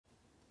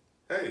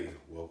Hey,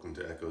 welcome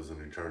to Echoes in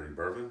Eternity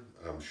Bourbon.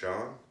 I'm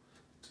Sean.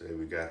 Today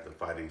we got the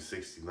Fighting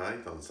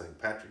 69th on St.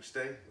 Patrick's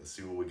Day. Let's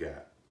see what we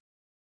got.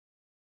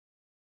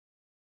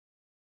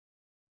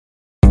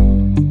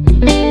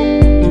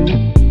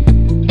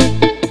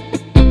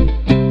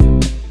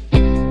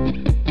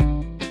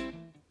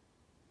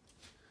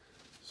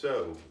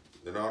 So,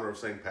 in honor of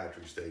St.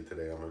 Patrick's Day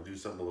today, I'm going to do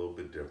something a little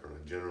bit different.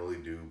 I generally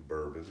do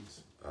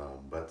bourbons,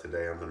 but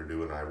today I'm going to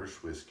do an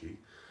Irish whiskey,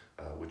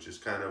 which is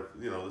kind of,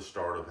 the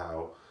start of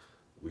how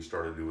we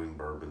started doing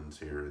bourbons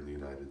here in the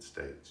United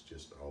States.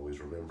 Just always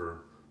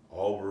remember,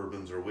 all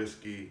bourbons are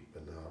whiskey,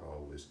 but not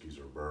all whiskeys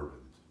are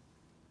bourbons.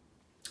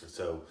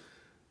 So,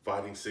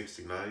 Fighting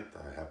 69th,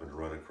 I happened to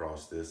run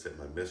across this at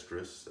my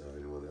mistress.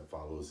 Anyone that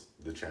follows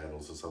the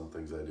channels of some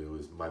things I do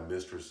is my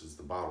mistress is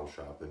the bottle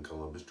shop in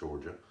Columbus,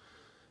 Georgia.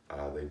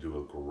 They do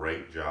a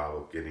great job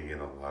of getting in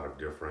a lot of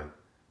different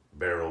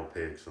barrel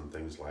picks and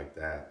things like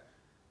that.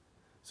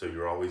 So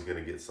you're always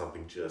going to get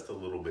something just a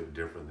little bit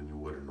different than you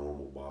would a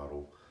normal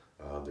bottle.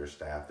 Their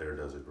staff there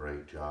does a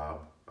great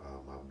job.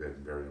 I've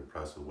been very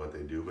impressed with what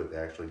they do, but they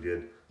actually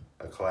did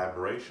a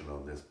collaboration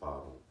on this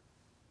bottle.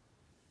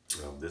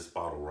 This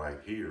bottle right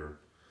here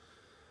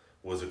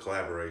was a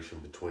collaboration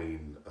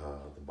between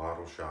the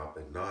bottle shop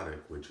at Nonic,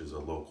 which is a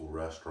local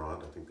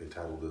restaurant. I think they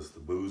titled this the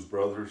Booze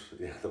Brothers.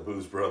 Yeah, the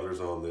Booze Brothers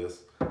on this.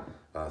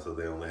 So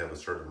they only have a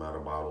certain amount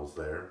of bottles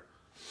there.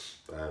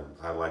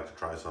 I like to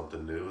try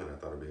something new, and I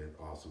thought it'd be an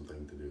awesome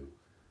thing to do.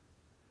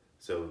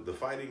 So the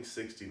Fighting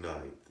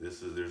 69th,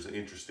 there's an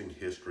interesting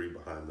history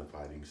behind the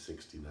Fighting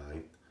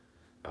 69th.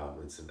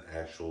 It's an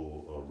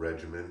actual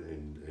regiment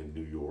in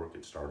New York.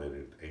 It started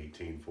in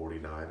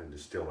 1849 and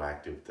is still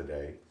active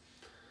today.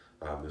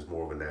 There's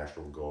more of a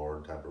National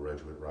Guard type of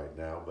regiment right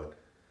now, but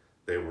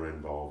they were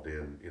involved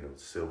in,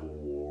 Civil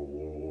War,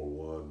 World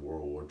War I,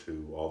 World War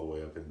II, all the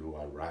way up into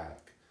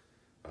Iraq.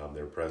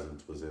 Their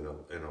presence was in a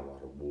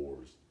lot of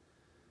wars.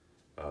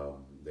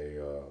 They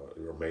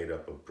were made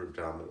up of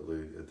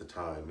predominantly, at the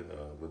time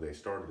when they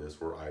started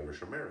this, were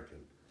Irish American,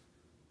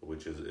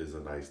 which is a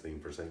nice theme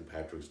for St.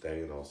 Patrick's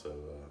Day and also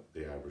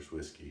the Irish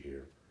whiskey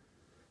here.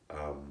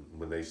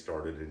 When they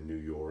started in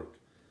New York,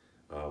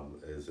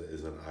 as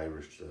an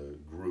Irish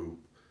group,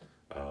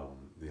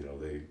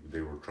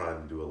 they were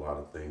trying to do a lot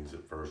of things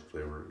at first.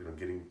 They were,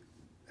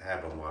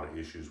 having a lot of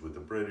issues with the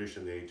British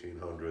in the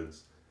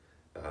 1800s.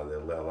 A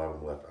lot of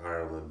them left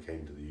Ireland,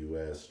 came to the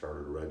U.S.,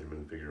 started a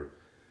regiment, figure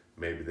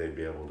maybe they'd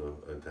be able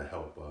to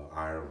help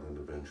Ireland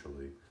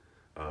eventually.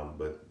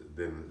 But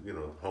then,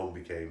 home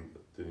became,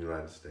 the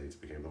United States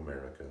became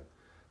America.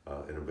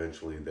 And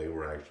eventually they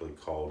were actually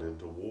called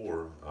into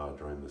war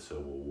during the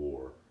Civil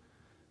War.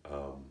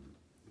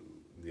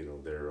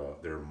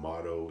 Their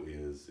motto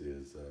is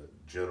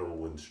gentle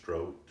when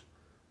stroked,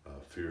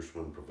 fierce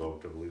when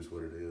provoked, I believe is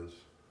what it is.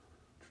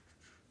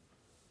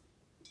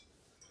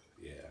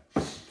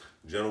 Yeah,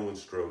 gentle when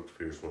stroked,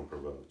 fierce when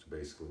provoked.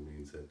 Basically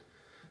means that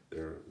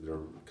they're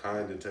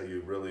kind until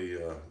you really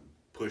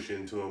push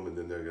into them, and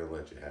then they're going to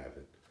let you have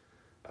it.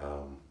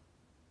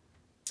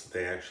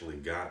 They actually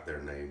got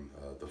their name,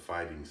 the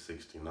Fighting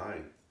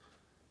 69th,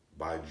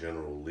 by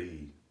General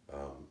Lee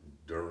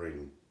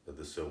during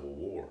the Civil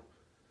War.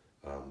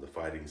 The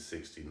Fighting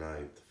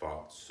 69th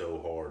fought so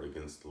hard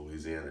against the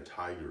Louisiana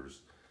Tigers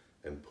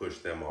and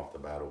pushed them off the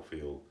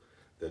battlefield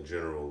that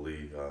General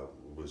Lee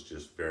was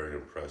just very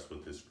impressed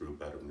with this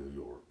group out of New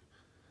York.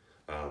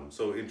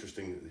 So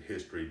interesting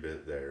history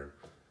bit there.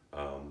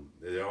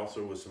 There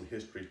also was some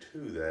history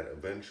too that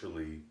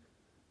eventually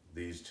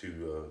these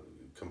two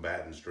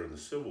combatants during the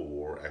Civil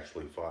War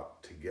actually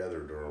fought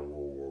together during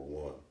World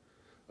War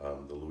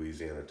I. The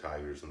Louisiana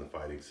Tigers and the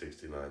Fighting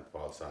 69th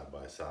fought side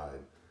by side,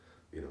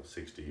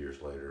 60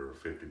 years later or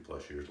 50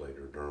 plus years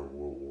later during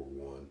World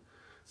War I.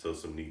 So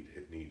some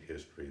neat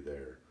history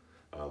there.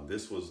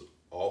 This was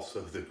also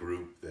the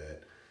group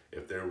that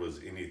if there was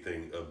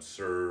anything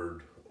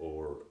absurd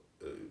or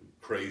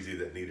crazy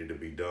that needed to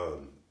be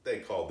done, they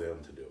called them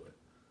to do it.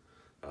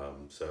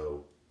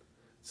 So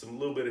some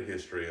little bit of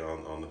history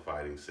on the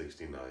Fighting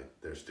 69th.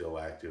 They're still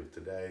active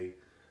today.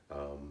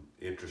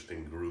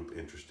 Interesting group,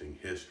 interesting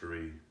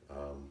history.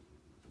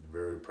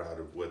 Very proud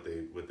of what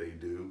they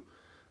do.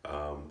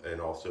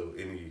 And also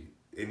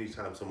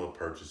anytime someone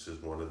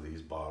purchases one of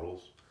these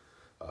bottles,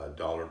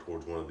 $1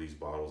 towards one of these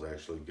bottles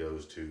actually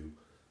goes to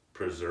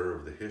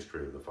preserve the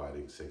history of the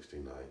Fighting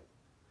 69th.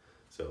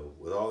 So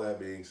with all that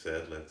being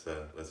said,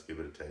 let's give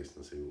it a taste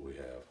and see what we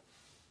have.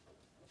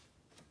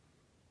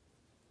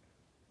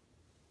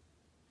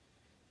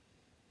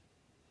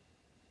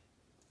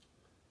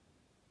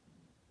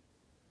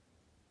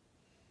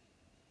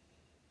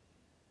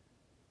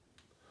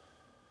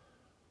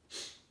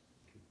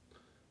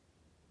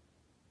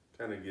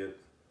 Kind of get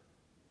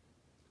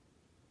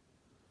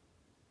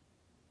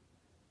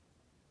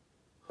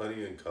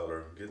honey in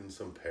color, getting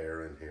some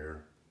pear in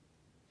here.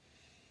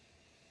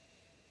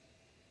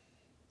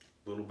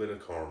 A little bit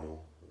of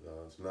caramel.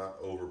 It's not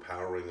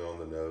overpowering on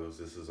the nose.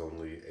 This is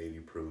only 80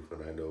 proof,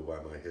 and I know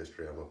by my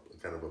history I'm a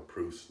kind of a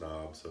proof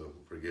snob, so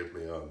forgive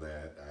me on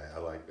that. I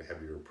like the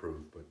heavier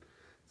proof, but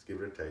let's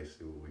give it a taste,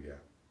 see what we got.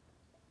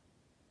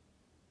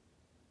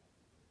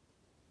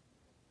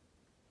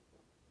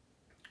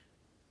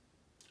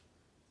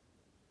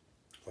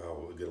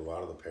 Wow, we get a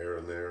lot of the pear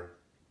in there.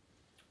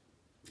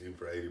 Even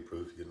for 80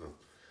 proof, you're getting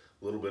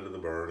a little bit of the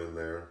burn in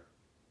there.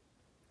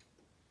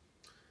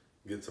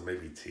 Get some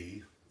maybe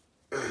tea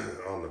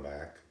on the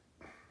back.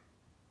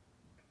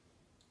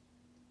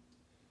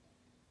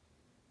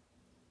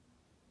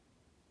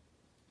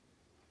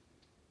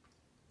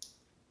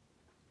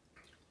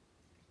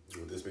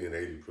 With this being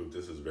 80 proof,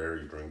 this is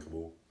very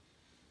drinkable.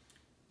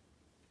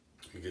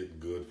 You get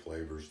good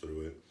flavors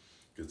through it.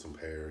 Get some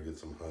pear, get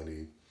some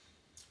honey,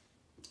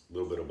 a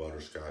little bit of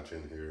butterscotch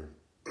in here.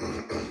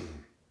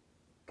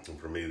 And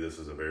for me, this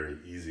is a very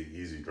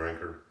easy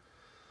drinker.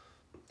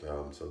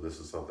 So this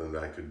is something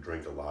that I could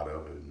drink a lot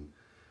of and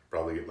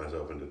probably get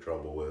myself into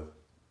trouble with.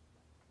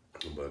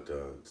 But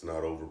it's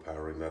not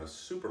overpowering, not a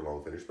super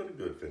long finish, but a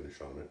good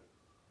finish on it.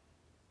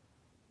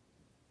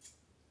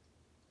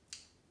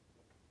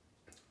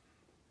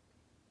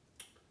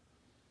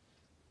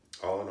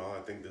 All in all, I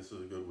think this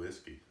is a good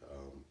whiskey.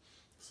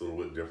 It's a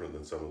little bit different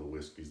than some of the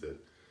whiskeys that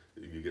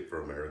you get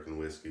for American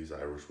whiskeys.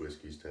 Irish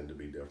whiskeys tend to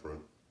be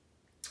different.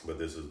 But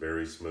this is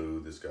very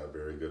smooth. It's got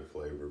very good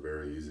flavor,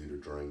 very easy to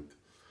drink.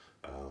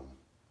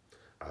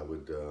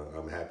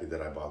 I'm happy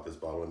that I bought this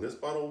bottle. And this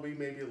bottle will be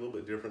maybe a little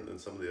bit different than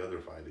some of the other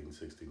Fighting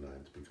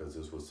 69s because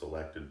this was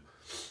selected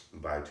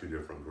by 2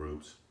 different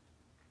groups.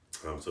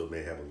 So it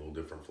may have a little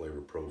different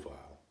flavor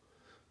profile.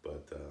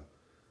 But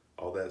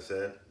all that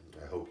said,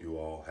 I hope you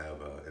all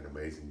have an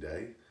amazing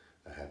day,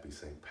 a happy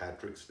St.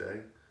 Patrick's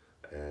Day,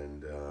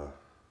 and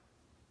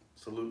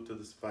salute to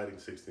this Fighting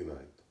 69.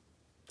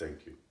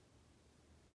 Thank you.